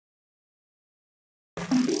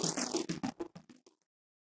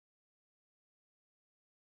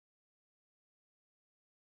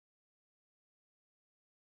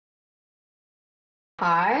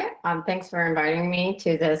Hi, thanks for inviting me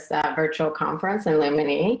to this virtual conference in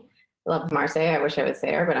Lumini. Love Marseille. I wish I was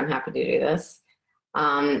there, but I'm happy to do this.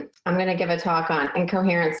 I'm going to give a talk on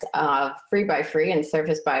incoherence of free-by-free and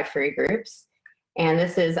surface-by-free groups. And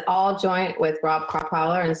this is all joint with Rob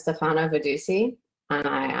Kropholler and Stefano Vidusi. And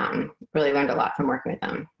I really learned a lot from working with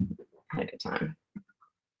them. I had a good time.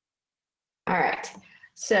 All right.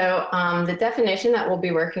 So the definition that we'll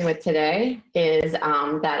be working with today is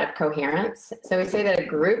that of coherence. So we say that a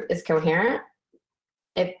group is coherent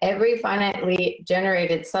if every finitely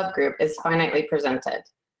generated subgroup is finitely presented.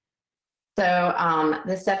 So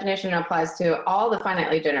this definition applies to all the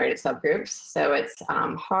finitely generated subgroups. So it's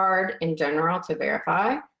hard in general to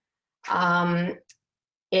verify.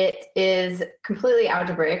 It is completely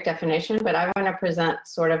algebraic definition, but I want to present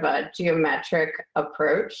sort of a geometric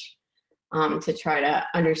approach to try to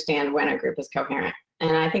understand when a group is coherent.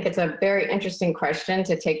 And I think it's a very interesting question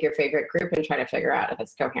to take your favorite group and try to figure out if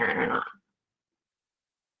it's coherent or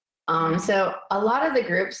not. So a lot of the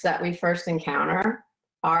groups that we first encounter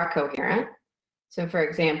are coherent. So for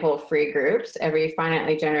example, free groups, every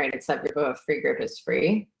finitely generated subgroup of a free group is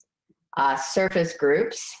free. Surface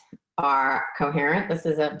groups are coherent. This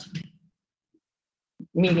is a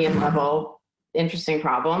medium level interesting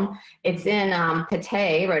problem. It's in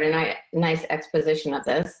Pate wrote a nice exposition of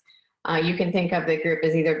this. You can think of the group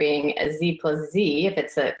as either being a Z plus Z if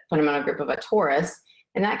it's a fundamental group of a torus.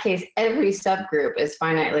 In that case, every subgroup is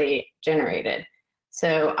finitely generated.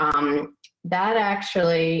 So that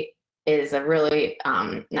actually is a really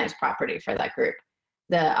nice property for that group.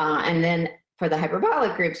 And then for the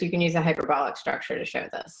hyperbolic groups, you can use a hyperbolic structure to show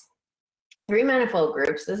this. Three manifold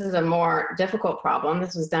groups, this is a more difficult problem.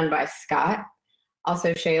 This was done by Scott.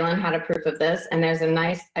 Also, Shailen had a proof of this, and there's a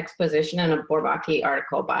nice exposition in a Bourbaki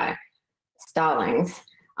article by Stallings,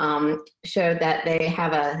 showed that they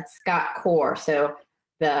have a Scott core. So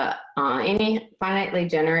the any finitely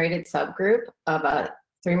generated subgroup of a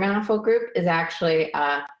three-manifold group is actually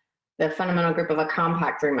the fundamental group of a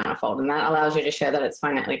compact three-manifold, and that allows you to show that it's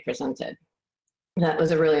finitely presented. That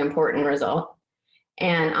was a really important result.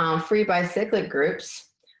 And free bicyclic groups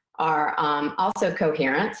are also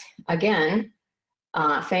coherent. Again,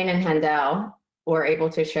 Fein and Handel were able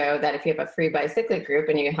to show that if you have a free bicyclic group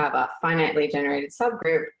and you have a finitely generated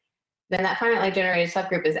subgroup, then that finitely generated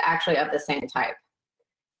subgroup is actually of the same type.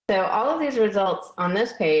 So all of these results on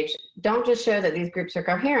this page don't just show that these groups are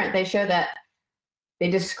coherent, they show that they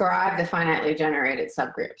describe the finitely generated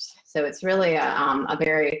subgroups. So it's really a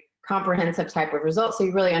very comprehensive type of result. So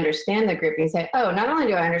you really understand the group and you say, oh, not only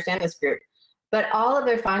do I understand this group, but all of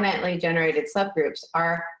their finitely generated subgroups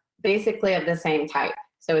are basically of the same type.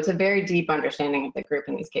 So it's a very deep understanding of the group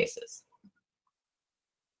in these cases.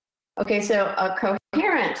 Okay, so a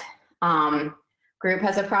coherent group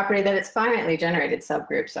has a property that its finitely generated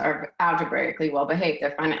subgroups are algebraically well behaved.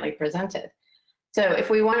 They're finitely presented. So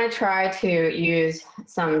if we want to try to use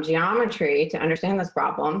some geometry to understand this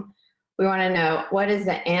problem, we want to know what is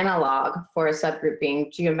the analog for a subgroup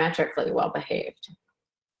being geometrically well behaved.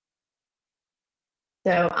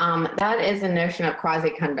 So that is a notion of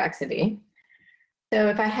quasi-convexity. So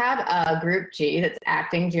if I have a group G that's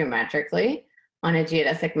acting geometrically on a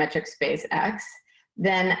geodesic metric space X,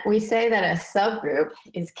 then we say that a subgroup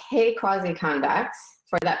is K quasi-convex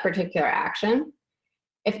for that particular action.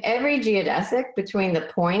 If every geodesic between the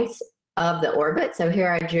points of the orbit, so here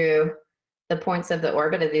I drew the points of the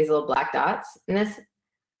orbit as these little black dots, and this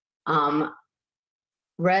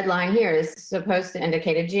red line here is supposed to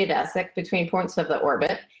indicate a geodesic between points of the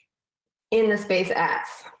orbit in the space X.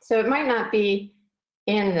 So it might not be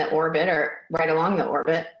in the orbit or right along the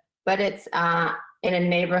orbit, but it's in a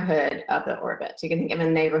neighborhood of the orbit. So you can think of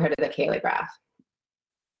a neighborhood of the Cayley graph.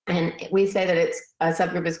 And we say that it's a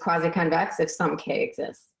subgroup is quasi-convex if some K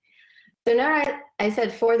exists. So now I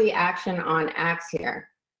said for the action on X here.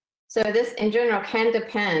 So this in general can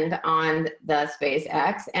depend on the space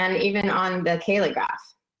X and even on the Cayley graph.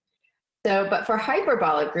 So, but for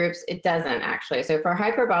hyperbolic groups, it doesn't actually. So for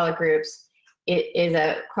hyperbolic groups, it is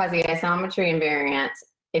a quasi-isometry invariant.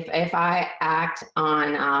 If I act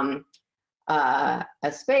on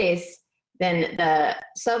a space, then the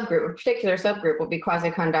subgroup, a particular subgroup, will be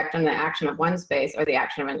quasi-convex on the action of one space or the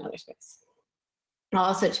action of another space.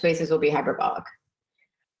 All such spaces will be hyperbolic.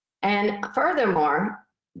 And furthermore,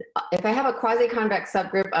 if I have a quasi-convex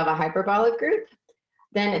subgroup of a hyperbolic group,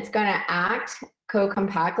 then it's going to act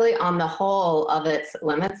co-compactly on the whole of its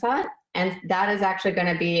limit set, and that is actually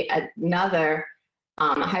going to be another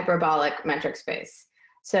hyperbolic metric space.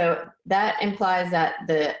 So that implies that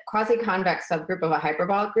the quasi-convex subgroup of a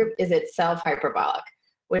hyperbolic group is itself hyperbolic,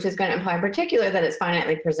 which is going to imply in particular that it's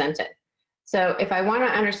finitely presented. So if I want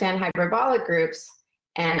to understand hyperbolic groups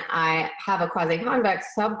and I have a quasi-convex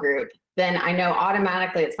subgroup, then I know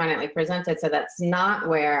automatically it's finitely presented, so that's not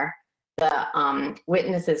where the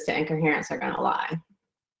witnesses to incoherence are going to lie.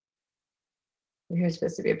 Here's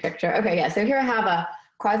supposed to be a picture. Okay, yeah, so here I have a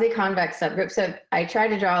quasi-convex subgroup. So I tried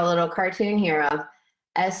to draw a little cartoon here of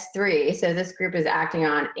S3. So this group is acting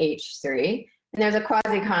on H3. And there's a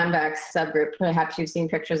quasi-convex subgroup. Perhaps you've seen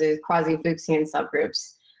pictures of these quasi-Fuchsian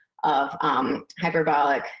subgroups of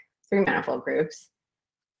hyperbolic three-manifold groups.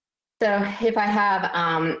 So if I have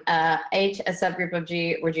H, a subgroup of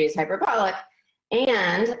G, where G is hyperbolic,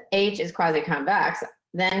 and H is quasi-convex,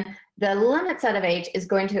 then the limit set of H is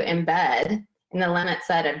going to embed in the limit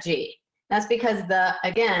set of G. That's because,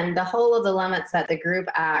 again, the whole of the limit set, the group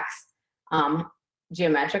acts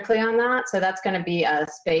geometrically on that. So that's going to be a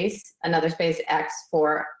space, another space X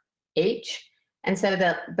for H. And so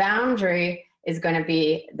the boundary is going to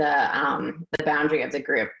be the boundary of the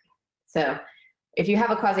group. So if you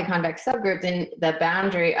have a quasi-convex subgroup, then the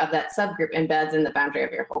boundary of that subgroup embeds in the boundary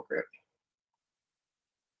of your whole group.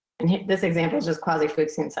 And this example is just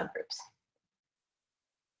quasi-Fuchsian subgroups.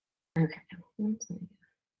 Okay.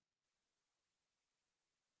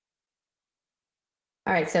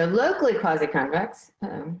 All right, so locally quasi-convex,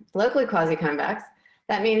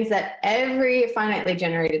 that means that every finitely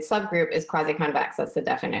generated subgroup is quasi-convex. That's the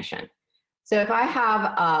definition. So if I have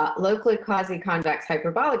a locally quasi-convex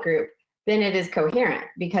hyperbolic group, then it is coherent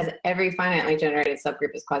because every finitely generated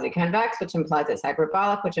subgroup is quasi-convex, which implies it's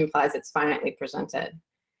hyperbolic, which implies it's finitely presented.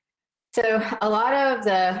 So a lot of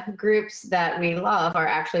the groups that we love are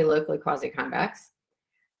actually locally quasi-convex.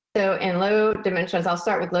 So in low dimensions, I'll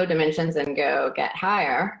start with low dimensions and get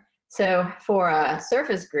higher. So for a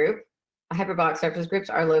surface group, hyperbolic surface groups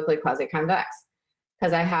are locally quasi-convex.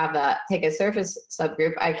 Because I have take a surface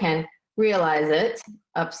subgroup, I can realize it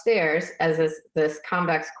upstairs as this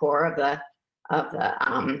convex core of the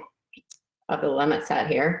limit set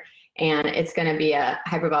here, and it's going to be a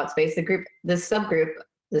hyperbolic space. The group, this subgroup,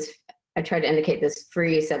 I tried to indicate this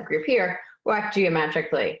free subgroup here, will act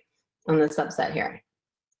geometrically on the subset here.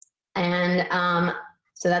 And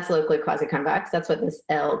so that's locally quasi-convex. That's what this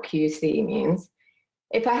LQC means.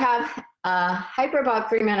 If I have a hyperbolic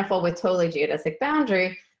three-manifold with totally geodesic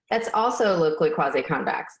boundary, that's also locally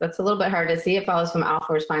quasi-convex. That's a little bit hard to see. It follows from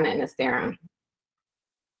Alfor's finiteness theorem.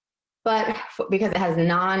 But because it has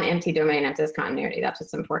non-empty domain empty discontinuity, that's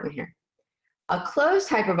what's important here. A closed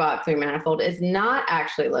hyperbolic three-manifold is not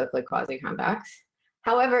actually locally quasi-convex.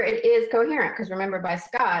 However, it is coherent, because remember, by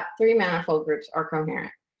Scott, three-manifold groups are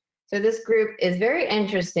coherent. So this group is very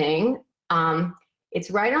interesting.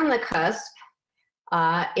 It's right on the cusp.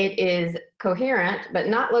 It is coherent, but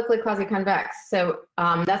not locally quasi-convex. So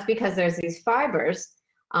that's because there's these fibers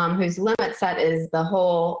whose limit set is the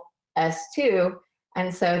whole S2,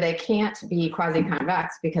 and so they can't be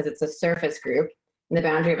quasi-convex because it's a surface group, and the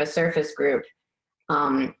boundary of a surface group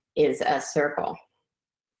is a circle.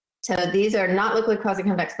 So these are not locally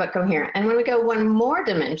quasi-convex, but coherent. And when we go one more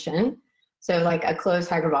dimension, so like a closed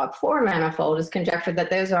hyperbolic four-manifold, is conjectured that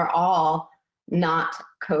those are all not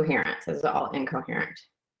coherent. This is all incoherent.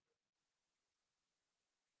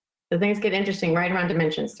 So things get interesting right around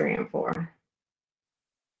dimensions 3 and 4.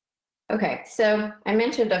 Okay, so I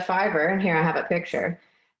mentioned a fiber, and here I have a picture.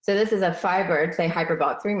 So this is a fibered, say,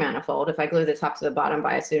 hyperbolic three-manifold. If I glue the top to the bottom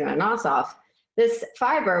by a pseudo-Anosov, this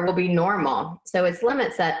fiber will be normal. So its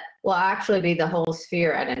limit set will actually be the whole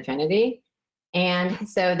sphere at infinity. And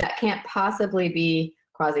so that can't possibly be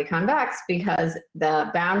quasi-convex because the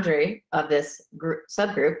boundary of this group,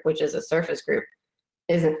 subgroup, which is a surface group,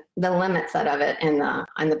 isn't the limit set of it in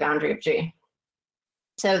the boundary of G.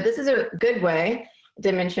 So this is a good way,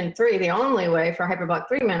 dimension 3, the only way for hyperbolic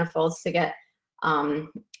three-manifolds to get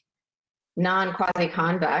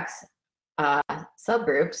non-quasi-convex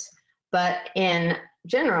subgroups. But in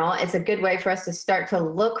general, it's a good way for us to start to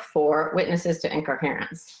look for witnesses to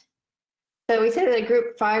incoherence. So we say that a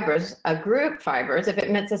group fibers, if it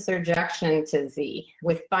emits a surjection to Z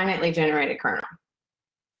with finitely generated kernel.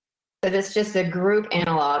 So this is just a group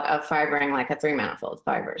analog of fibering like a three-manifold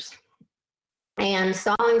fibers. And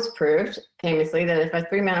Stallings proved famously that if a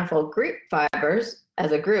three-manifold group fibers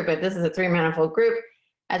as a group, if this is a three-manifold group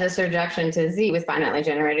as a surjection to Z with finitely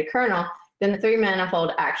generated kernel, then the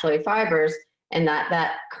three-manifold actually fibers, and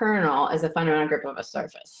that kernel is a fundamental group of a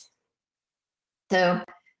surface. So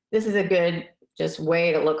this is a good just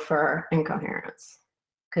way to look for incoherence,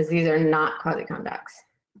 because these are not quasi-convex.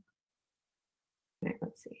 Right,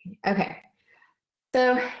 let's see. Okay,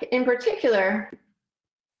 so in particular,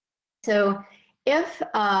 so if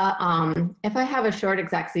I have a short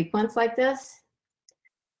exact sequence like this,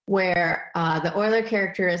 where the Euler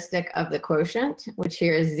characteristic of the quotient, which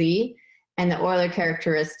here is z, and the Euler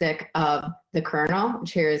characteristic of the kernel,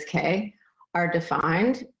 which here is k, are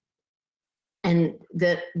defined. And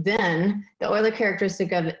then the Euler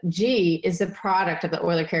characteristic of G is the product of the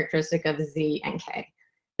Euler characteristic of Z and K.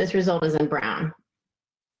 This result is in brown.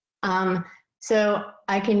 So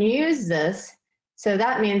I can use this. So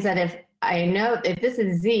that means that if I know if this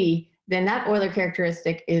is Z, then that Euler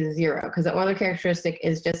characteristic is 0, because the Euler characteristic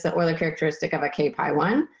is just the Euler characteristic of a k pi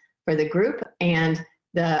 1 for the group, and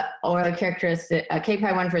the Euler characteristic, k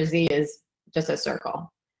pi 1 for Z is just a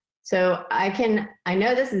circle. So I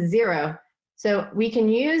know this is 0. So we can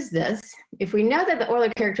use this, if we know that the Euler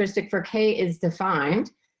characteristic for K is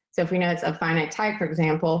defined, so if we know it's of finite type, for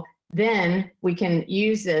example, then we can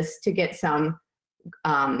use this to get some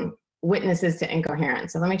witnesses to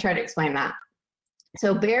incoherence. So let me try to explain that.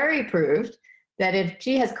 So Barry proved that if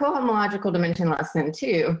G has cohomological dimension less than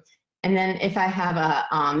 2, and then if I have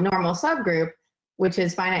a normal subgroup, which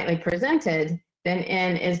is finitely presented, then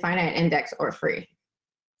N is finite index or free.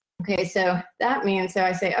 Okay, so that means, so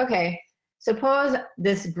I say, okay, suppose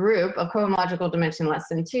this group of cohomological dimension less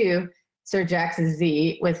than 2 surjects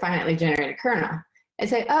Z with finitely generated kernel. I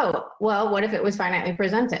say, oh, well, what if it was finitely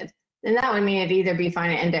presented? Then that would mean it'd either be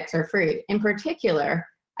finite index or free. In particular,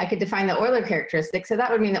 I could define the Euler characteristic, so that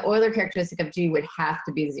would mean the Euler characteristic of G would have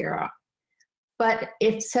to be 0. But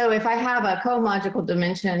if I have a cohomological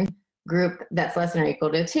dimension group that's less than or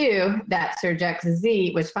equal to 2 that surjects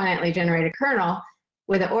Z with finitely generated kernel,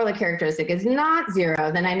 where the Euler characteristic is not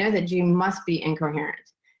 0, then I know that G must be incoherent.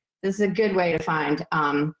 This is a good way to find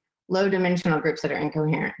low dimensional groups that are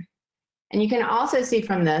incoherent. And you can also see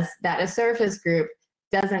from this that a surface group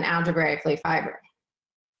doesn't algebraically fiber.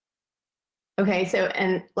 Okay, so,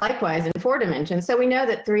 and likewise in 4 dimensions, so we know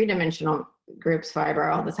that 3-dimensional groups fiber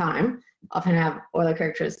all the time, often have Euler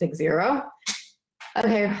characteristic 0.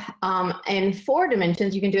 Okay, in 4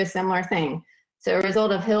 dimensions, you can do a similar thing. So a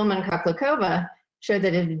result of Hillman-Koklakova showed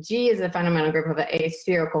that if G is a fundamental group of a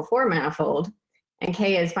spherical 4 manifold and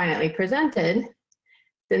K is finitely presented,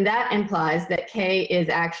 then that implies that K is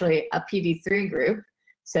actually a PD3 group,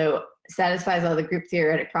 so satisfies all the group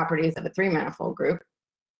theoretic properties of a 3 manifold group.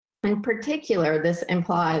 In particular, this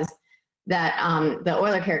implies that the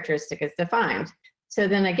Euler characteristic is defined. So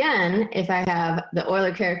then again, if I have the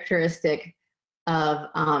Euler characteristic of,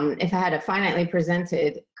 if I had a finitely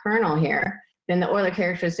presented kernel here, then the Euler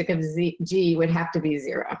characteristic of G would have to be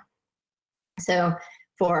 0. So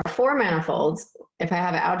for 4 manifolds, if I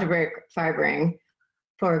have an algebraic fibering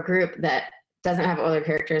for a group that doesn't have Euler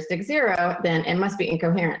characteristic 0, then it must be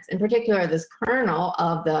incoherence. In particular, this kernel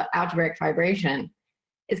of the algebraic fibration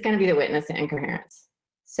is going to be the witness to incoherence.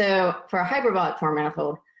 So for a hyperbolic 4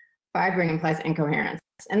 manifold, fibering implies incoherence.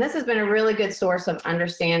 And this has been a really good source of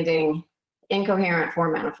understanding incoherent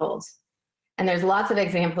 4 manifolds. And there's lots of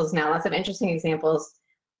examples now, lots of interesting examples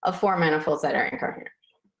of 4 manifolds that are incoherent.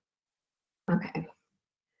 Okay.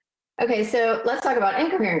 Okay, so let's talk about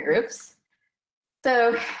incoherent groups.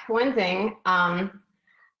 So one thing,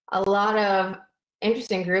 a lot of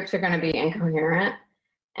interesting groups are going to be incoherent.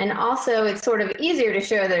 And also, it's sort of easier to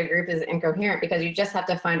show that a group is incoherent because you just have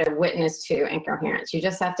to find a witness to incoherence. You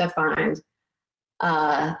just have to find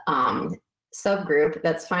a subgroup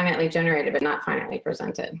that's finitely generated but not finitely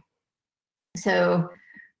presented. So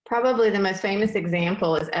probably the most famous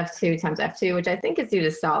example is F2 times F2, which I think is due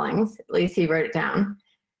to Stallings. At least he wrote it down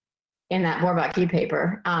in that Morbach-Key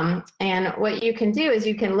paper. And what you can do is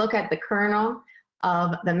you can look at the kernel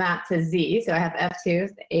of the map to Z. So I have F2,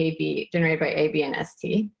 AB, generated by AB and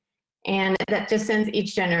ST. And that just sends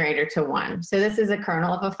each generator to 1. So this is a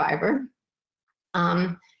kernel of a fiber.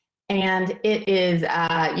 And it is,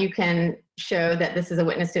 you can show that this is a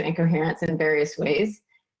witness to incoherence in various ways.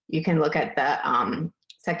 You can look at the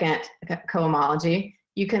second cohomology.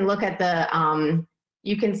 You can look at the,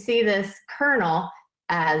 you can see this kernel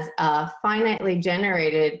as a finitely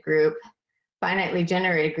generated group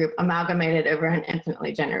amalgamated over an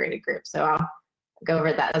infinitely generated group. So I'll go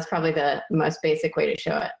over that. That's probably the most basic way to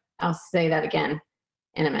show it. I'll say that again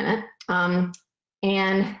in a minute.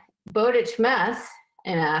 And Bowditch-Mess,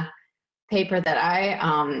 in a paper that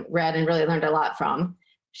I read and really learned a lot from,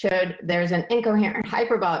 showed there's an incoherent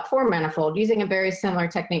hyperbolic 4 manifold using a very similar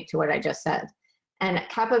technique to what I just said. And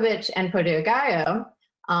Kapovich and Podiogayo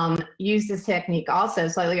used this technique also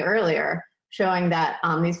slightly earlier, showing that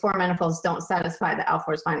these 4 manifolds don't satisfy the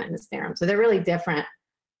Alford's finiteness theorem. So they're really different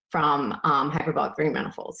from hyperbolic 3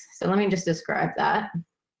 manifolds. So let me just describe that,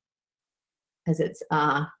 because it's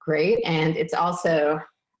great, and it's also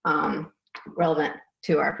relevant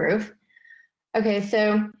to our proof. Okay,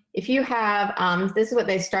 so if you have, this is what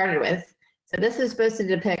they started with. So this is supposed to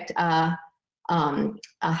depict a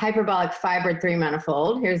hyperbolic fibered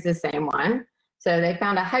 3-manifold. Here's the same one. So they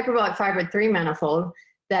found a hyperbolic fibered 3-manifold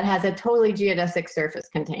that has a totally geodesic surface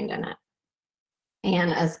contained in it.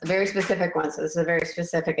 And a very specific one, so this is a very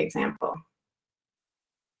specific example.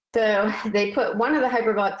 So they put one of the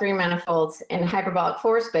hyperbolic 3-manifolds in hyperbolic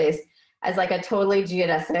 4 space as like a totally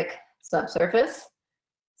geodesic subsurface.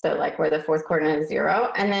 So like where the 4th coordinate is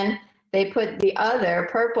 0. And then they put the other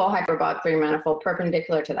purple hyperbolic 3-manifold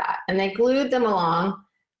perpendicular to that. And they glued them along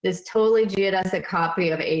this totally geodesic copy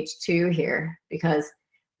of H2 here, because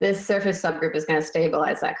this surface subgroup is going to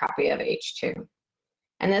stabilize that copy of H2.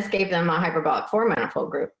 And this gave them a hyperbolic 4-manifold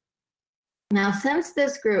group. Now, since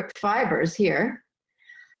this group fibers here,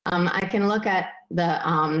 I can look at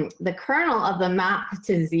the kernel of the map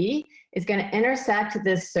to Z is going to intersect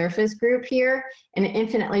this surface group here in an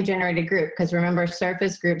infinitely generated group, because remember,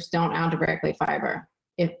 surface groups don't algebraically fiber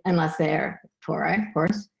unless they are tori, of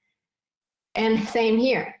course. And same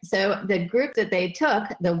here. So the group that they took,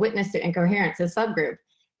 the witness to incoherence, the subgroup,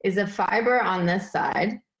 is a fiber on this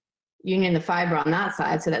side, union the fiber on that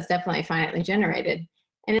side, so that's definitely finitely generated.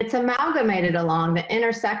 And it's amalgamated along the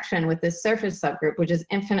intersection with this surface subgroup, which is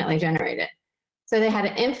infinitely generated. So they had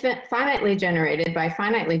an finitely generated by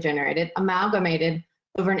finitely generated amalgamated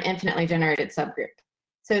over an infinitely generated subgroup.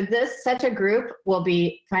 So such a group will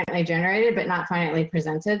be finitely generated, but not finitely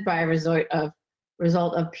presented by a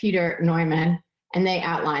result of Peter Neumann, and they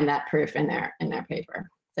outline that proof in their paper.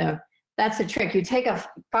 So that's the trick. You take a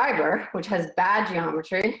fiber which has bad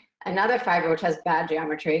geometry, another fiber which has bad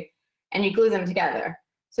geometry, and you glue them together.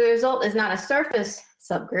 So the result is not a surface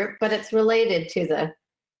subgroup, but it's related to the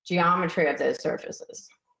geometry of those surfaces.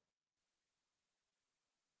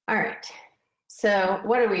 All right, so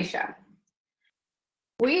what do we show?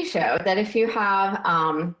 We show that if you have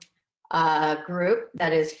a group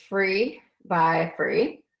that is free by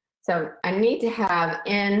free, so I need to have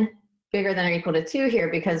n bigger than or equal to 2 here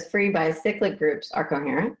because free by cyclic groups are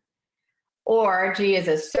coherent, or G is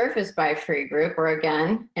a surface by free group, or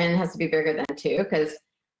again, n has to be bigger than 2 because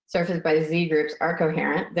surface by Z groups are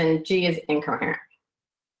coherent, then G is incoherent.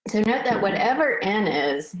 So note that whatever n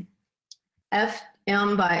is,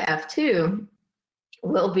 Fm by F2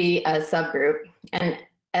 will be a subgroup, and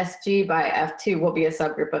Sg by F2 will be a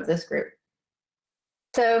subgroup of this group.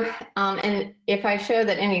 So, and if I show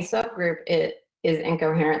that any subgroup is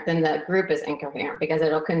incoherent, then the group is incoherent because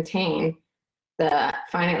it'll contain the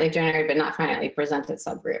finitely generated but not finitely presented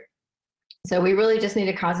subgroup. So we really just need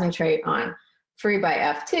to concentrate on free by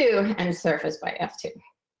F2 and surface by F2.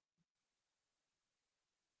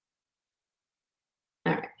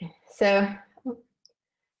 All right,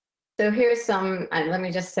 so here's some, let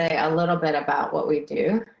me just say a little bit about what we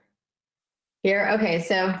do here. Okay,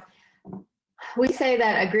 so we say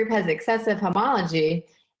that a group has excessive homology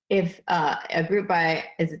if a group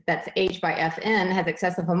that's H by Fn has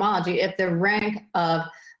excessive homology if the rank of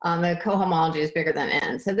the cohomology is bigger than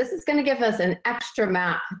n. So this is going to give us an extra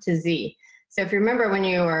map to Z. So if you remember when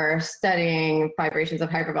you were studying fibrations of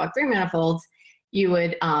hyperbolic 3-manifolds, you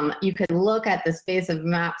could look at the space of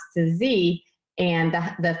maps to Z, and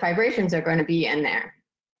the fibrations are going to be in there.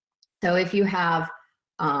 So if you have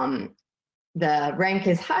the rank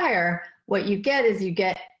is higher, what you get is you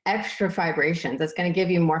get extra fibrations. That's going to give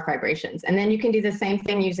you more fibrations. And then you can do the same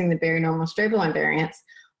thing using the Berry normal Strobel invariance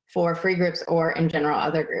for free groups or in general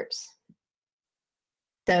other groups.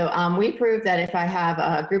 So we proved that if I have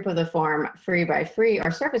a group of the form free by free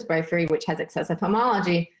or surface by free, which has excessive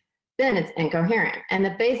homology, then it's incoherent. And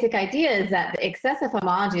the basic idea is that the excessive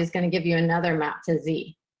homology is going to give you another map to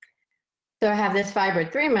Z. So I have this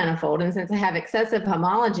fibered 3-manifold, and since I have excessive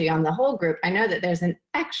homology on the whole group, I know that there's an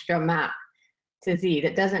extra map to Z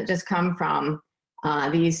that doesn't just come from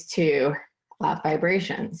these two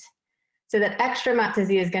fibrations. So that extra map to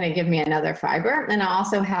Z is going to give me another fiber, and I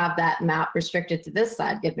also have that map restricted to this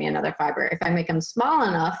side give me another fiber. If I make them small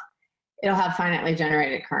enough, it'll have finitely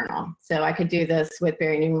generated kernel. So I could do this with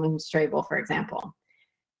Berry normal Strobel, for example.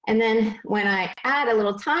 And then when I add a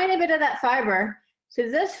little tiny bit of that fiber to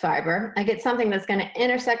this fiber, I get something that's going to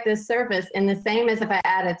intersect this surface in the same as if I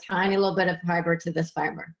add a tiny little bit of fiber to this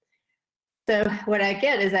fiber. So what I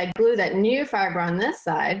get is I glue that new fiber on this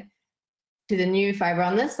side to the new fiber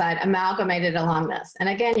on this side, amalgamated along this. And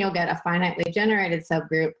again, you'll get a finitely generated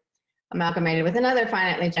subgroup amalgamated with another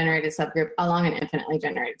finitely generated subgroup along an infinitely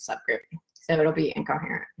generated subgroup. So it'll be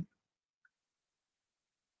incoherent.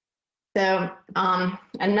 So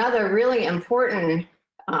another really important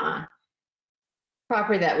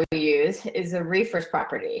property that we use is the Riefers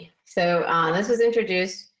property. So this was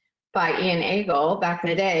introduced by Ian Agel back in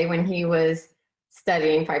the day when he was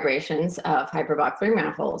studying fibrations of hyperbolic three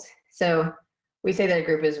manifolds. So we say that a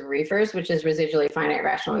group is reefers, which is residually finite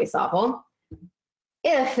rationally solvable.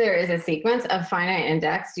 If there is a sequence of finite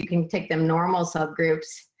index, you can take them normal subgroups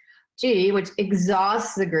G, which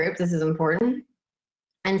exhausts the group, this is important,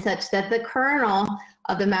 and such that the kernel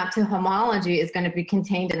of the map to homology is going to be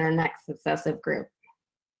contained in the next successive group.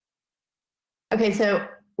 Okay, so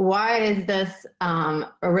why is this a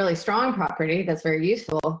really strong property that's very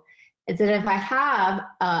useful? It's that if I have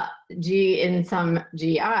G in some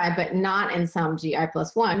GI, but not in some GI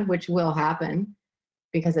plus 1, which will happen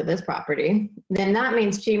because of this property, then that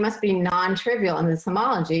means G must be non-trivial in this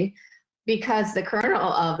homology because the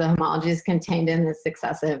kernel of the homology is contained in this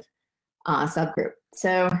successive subgroup.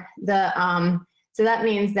 So that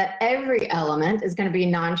means that every element is going to be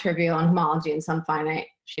non-trivial in homology in some finite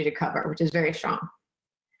sheeted cover, which is very strong.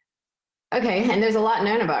 Okay, and there's a lot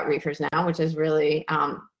known about reefers now, which is really,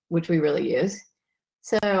 which we really use.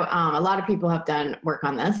 So a lot of people have done work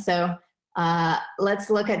on this. So let's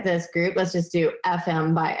look at this group. Let's just do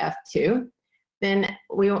Fm by F2. Then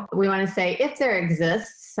we want to say if there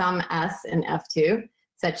exists some S in F2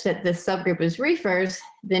 such that this subgroup is reefers,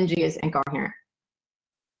 then G is incoherent.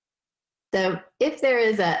 So if there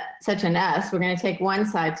is such an S, we're going to take one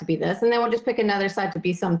side to be this, and then we'll just pick another side to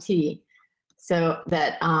be some T, so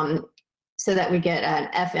that we get an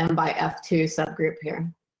Fm by F2 subgroup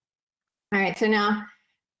here. All right, so now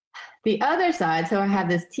the other side, so I have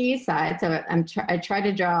this T side, so I tried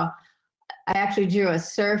to draw, I actually drew a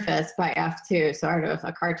surface by F2, sort of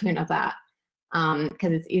a cartoon of that,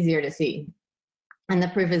 because it's easier to see. And the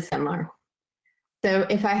proof is similar. So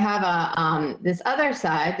if I have this other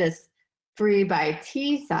side, this free by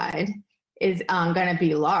T side is going to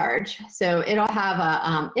be large. So it'll have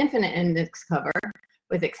a infinite index cover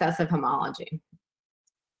with excessive homology.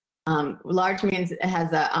 Large means it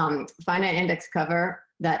has a finite index cover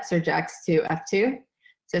that surjects to F2.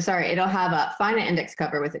 So sorry, it'll have a finite index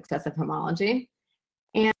cover with excessive homology.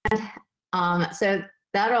 And so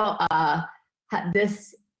that'll,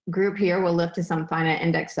 this group here will lift to some finite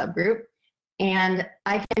index subgroup. And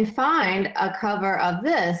I can find a cover of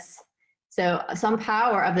this, so some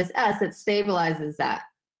power of this S that stabilizes that.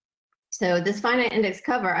 So this finite index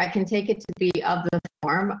cover, I can take it to be of the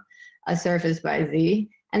form a surface by Z,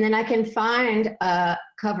 and then I can find a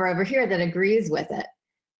cover over here that agrees with it.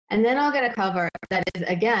 And then I'll get a cover that is,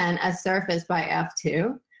 again, a surface by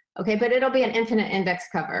F2. Okay, but it'll be an infinite index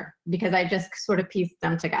cover because I just sort of pieced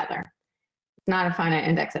them together. It's not a finite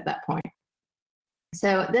index at that point.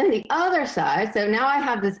 So then the other side, so now I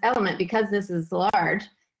have this element, because this is large,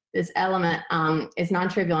 this element is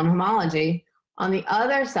non-trivial in homology. On the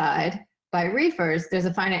other side, by reefers, there's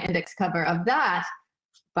a finite index cover of that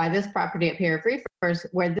by this property up here of reefers,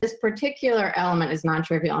 where this particular element is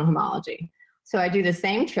non-trivial in homology. So I do the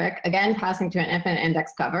same trick, again, passing to an infinite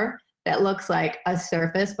index cover that looks like a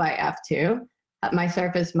surface by F2. My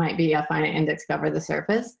surface might be a finite index cover of the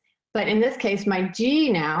surface. But in this case, my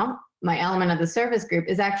G now, my element of the surface group,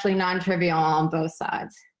 is actually non-trivial on both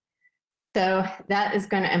sides. So that is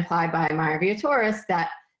going to imply by Meyer-Vietoris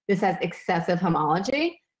that this has excessive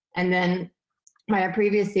homology. And then by our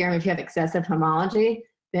previous theorem, if you have excessive homology,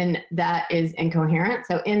 then that is incoherent.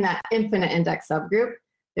 So in that infinite index subgroup,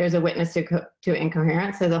 there's a witness to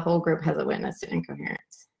incoherence. So the whole group has a witness to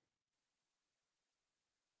incoherence.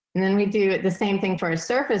 And then we do the same thing for a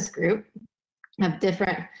surface group of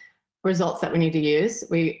different results that we need to use.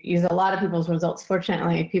 We use a lot of people's results.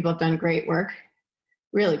 Fortunately, people have done great work,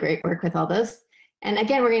 really great work with all this. And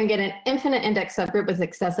again, we're going to get an infinite index subgroup with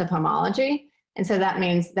excessive homology. And so that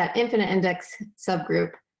means that infinite index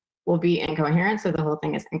subgroup will be incoherent. So the whole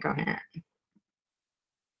thing is incoherent.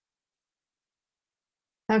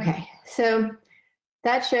 Okay, so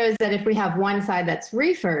that shows that if we have one side that's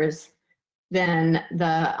reefers, then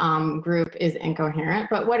the group is incoherent.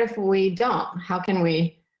 But what if we don't? How can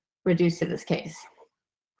we reduce to this case?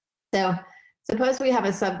 So suppose we have a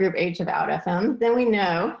subgroup H about Fm, then we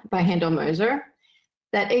know by Handel-Moser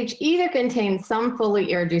that H either contains some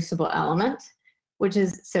fully irreducible element, which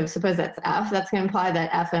is, so suppose that's F, that's going to imply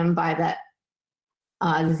that Fm by that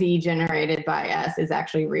Z generated by S is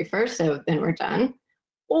actually reefers, so then we're done.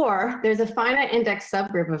 Or there's a finite index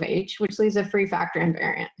subgroup of H, which leaves a free factor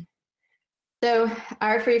invariant. So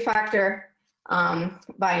our free factor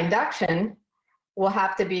by induction will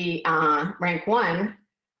have to be rank 1,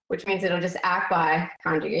 which means it'll just act by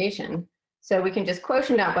conjugation. So we can just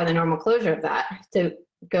quotient out by the normal closure of that to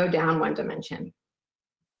go down one dimension.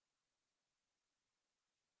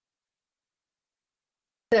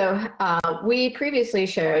 So we previously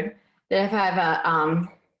showed that if I have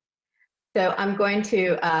So I'm going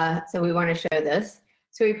to, so we want to show this.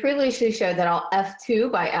 So we previously showed that all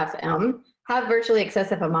F2 by Fm have virtually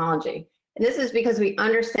excessive homology. And this is because we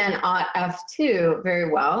understand F2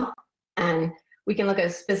 very well, and we can look at a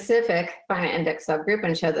specific finite index subgroup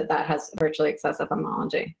and show that that has virtually excessive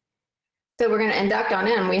homology. So we're going to induct on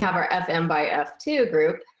in. We have our Fm by F2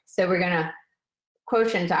 group. So we're going to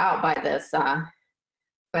quotient out by this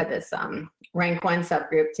rank 1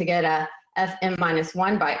 subgroup to get a Fm minus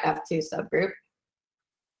 1 by F2 subgroup.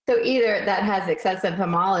 So either that has excessive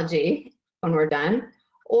homology when we're done,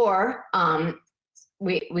 or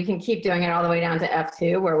we can keep doing it all the way down to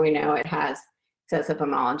F2 where we know it has excessive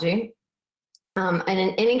homology. And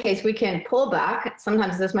in any case, we can pull back.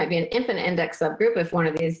 Sometimes this might be an infinite index subgroup if one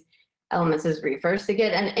of these elements is reversed to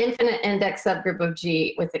get an infinite index subgroup of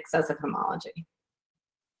G with excessive homology.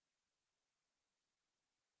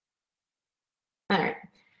 All right.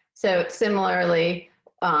 So similarly,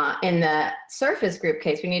 in the surface group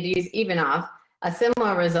case, we need to use Ivanov, a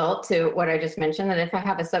similar result to what I just mentioned, that if I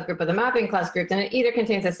have a subgroup of the mapping class group, then it either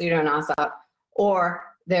contains a pseudo-Nosov or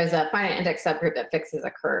there's a finite index subgroup that fixes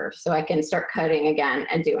a curve. So I can start cutting again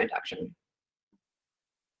and do induction.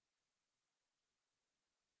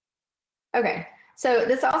 Okay, so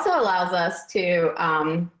this also allows us to,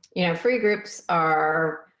 free groups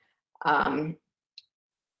are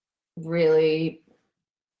really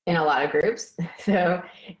in a lot of groups. So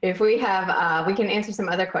if we have, we can answer some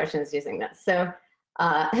other questions using this. So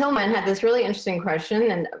Hillman had this really interesting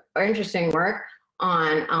question or interesting work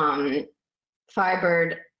on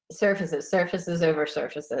fibered surfaces over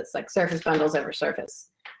surfaces, like surface bundles over surface.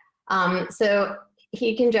 So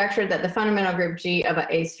he conjectured that the fundamental group G of an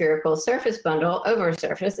aspherical surface bundle over a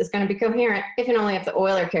surface is going to be coherent if and only if the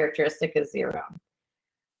Euler characteristic is 0.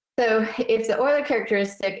 So if the Euler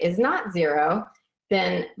characteristic is not 0,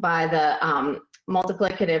 then by the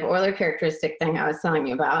multiplicative Euler characteristic thing I was telling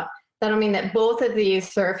you about, that'll mean that both of these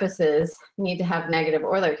surfaces need to have negative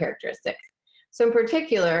Euler characteristics. So in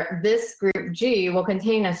particular, this group G will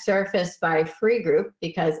contain a surface by free group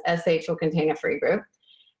because SH will contain a free group.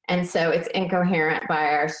 And so it's incoherent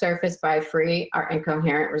by our surface by free, our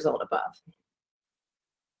incoherent result above.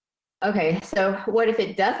 Okay, so what if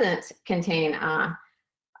it doesn't contain,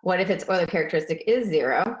 what if its Euler characteristic is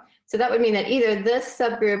 0? So that would mean that either this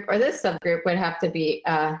subgroup or this subgroup would have to be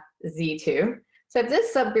Z2. So if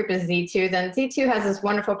this subgroup is Z2, then Z2 has this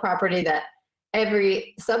wonderful property that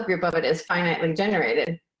every subgroup of it is finitely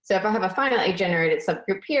generated. So if I have a finitely generated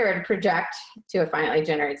subgroup here, it'd project to a finitely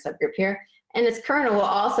generated subgroup here. And its kernel will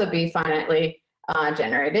also be finitely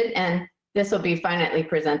generated. And this will be finitely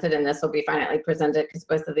presented, and this will be finitely presented because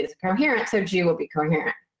both of these are coherent, so G will be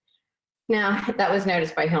coherent. Now, that was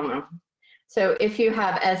noticed by Hillman. So if you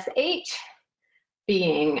have SH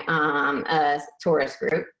being a torus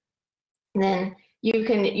group, then you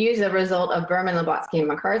can use a result of Berman, Lubotsky, and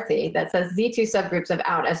McCarthy that says Z2 subgroups of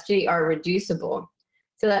out SG are reducible.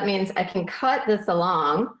 So that means I can cut this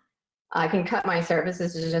along. I can cut my surface.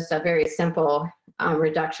 This is just a very simple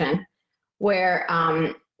reduction where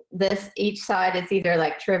each side is either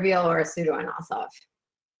like trivial or a pseudo-Nosov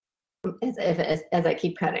as I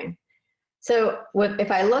keep cutting. So if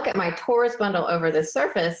I look at my torus bundle over the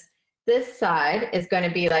surface, this side is going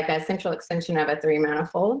to be like a central extension of a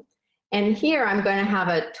 3-manifold. And here I'm going to have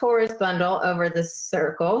a torus bundle over the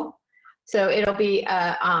circle. So it'll be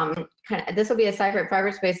this will be a Seifert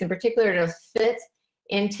fiber space. In particular, it'll fit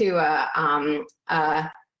into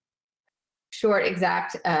a short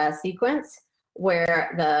exact sequence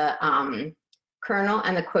where the kernel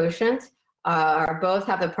and the quotient both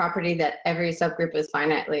have the property that every subgroup is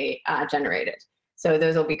finitely generated. So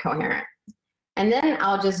those will be coherent. And then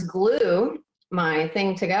I'll just glue my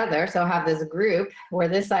thing together. So I'll have this group where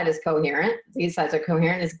this side is coherent, these sides are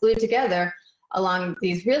coherent, is glued together along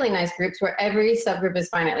these really nice groups where every subgroup is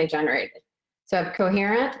finitely generated. So I have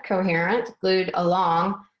coherent, coherent, glued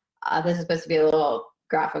along. This is supposed to be a little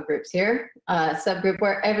graph of groups here. Subgroup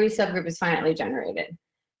where every subgroup is finitely generated.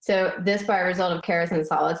 So this, by a result of Keras and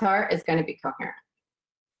Solitar, is going to be coherent.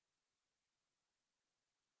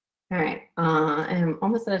 All right, I'm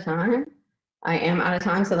almost out of time. I am out of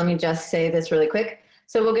time, so let me just say this really quick.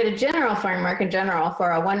 So we'll get a general framework in general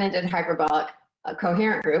for a one-ended hyperbolic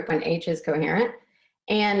coherent group when H is coherent,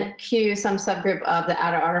 and Q some subgroup of the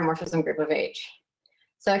outer automorphism group of H.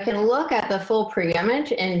 So I can look at the full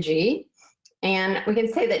pre-image in G, and we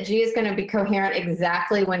can say that G is going to be coherent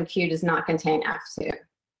exactly when Q does not contain F2.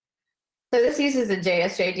 So this uses a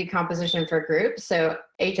JSJ decomposition for groups. So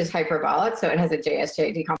H is hyperbolic, so it has a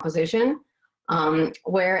JSJ decomposition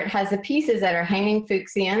where it has the pieces that are hanging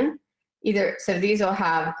Fuchsian either, so these will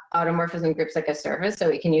have automorphism groups like a surface, so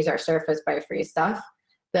we can use our surface by free stuff.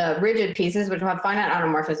 The rigid pieces, which will have finite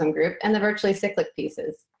automorphism group, and the virtually cyclic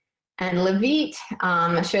pieces. And Levitt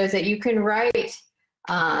shows that you can write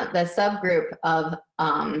the subgroup of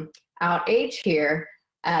out H here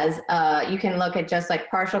as you can look at just like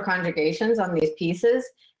partial conjugations on these pieces,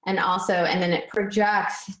 and also, and then it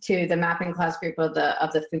projects to the mapping class group of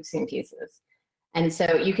the Fuchsian pieces. And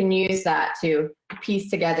so you can use that to piece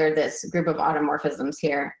together this group of automorphisms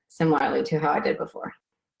here, similarly to how I did before.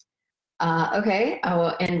 Okay, I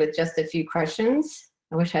will end with just a few questions.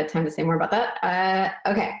 I wish I had time to say more about that.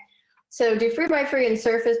 Okay, so do free by free and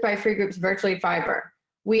surface by free groups virtually fiber?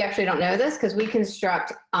 We actually don't know this because we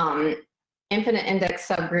construct infinite index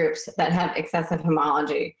subgroups that have excessive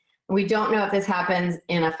homology. We don't know if this happens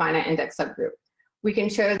in a finite index subgroup. We can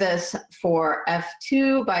show this for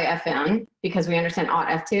F2 by Fn because we understand aught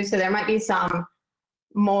F2. So there might be some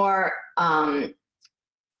more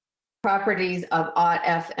properties of aught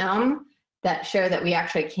Fm that show that we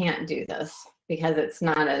actually can't do this because it's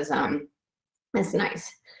not as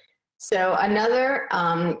nice. So another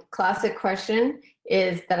classic question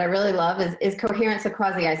is that I really love is coherence a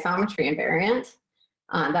quasi-isometry invariant?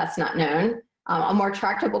 That's not known. A more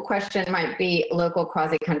tractable question might be local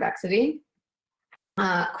quasi-convexity.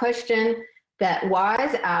 Question that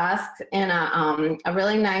Wise asked in a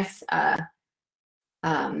really nice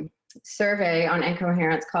survey on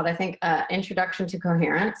incoherence called, I think, Introduction to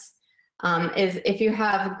Coherence, is if you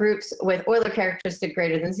have groups with Euler characteristic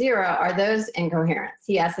greater than 0, are those incoherent?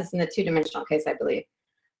 He asked this in the two-dimensional case, I believe.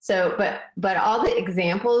 So, but all the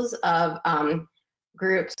examples of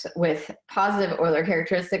groups with positive Euler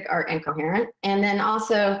characteristic are incoherent. And then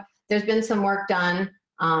also, there's been some work done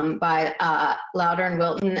by Lauder and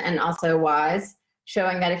Wilton and also Wise,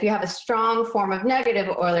 showing that if you have a strong form of negative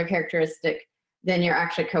Euler characteristic, then you're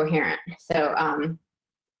actually coherent. So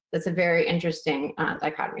that's a very interesting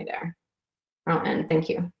dichotomy there. Oh, and thank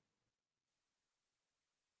you.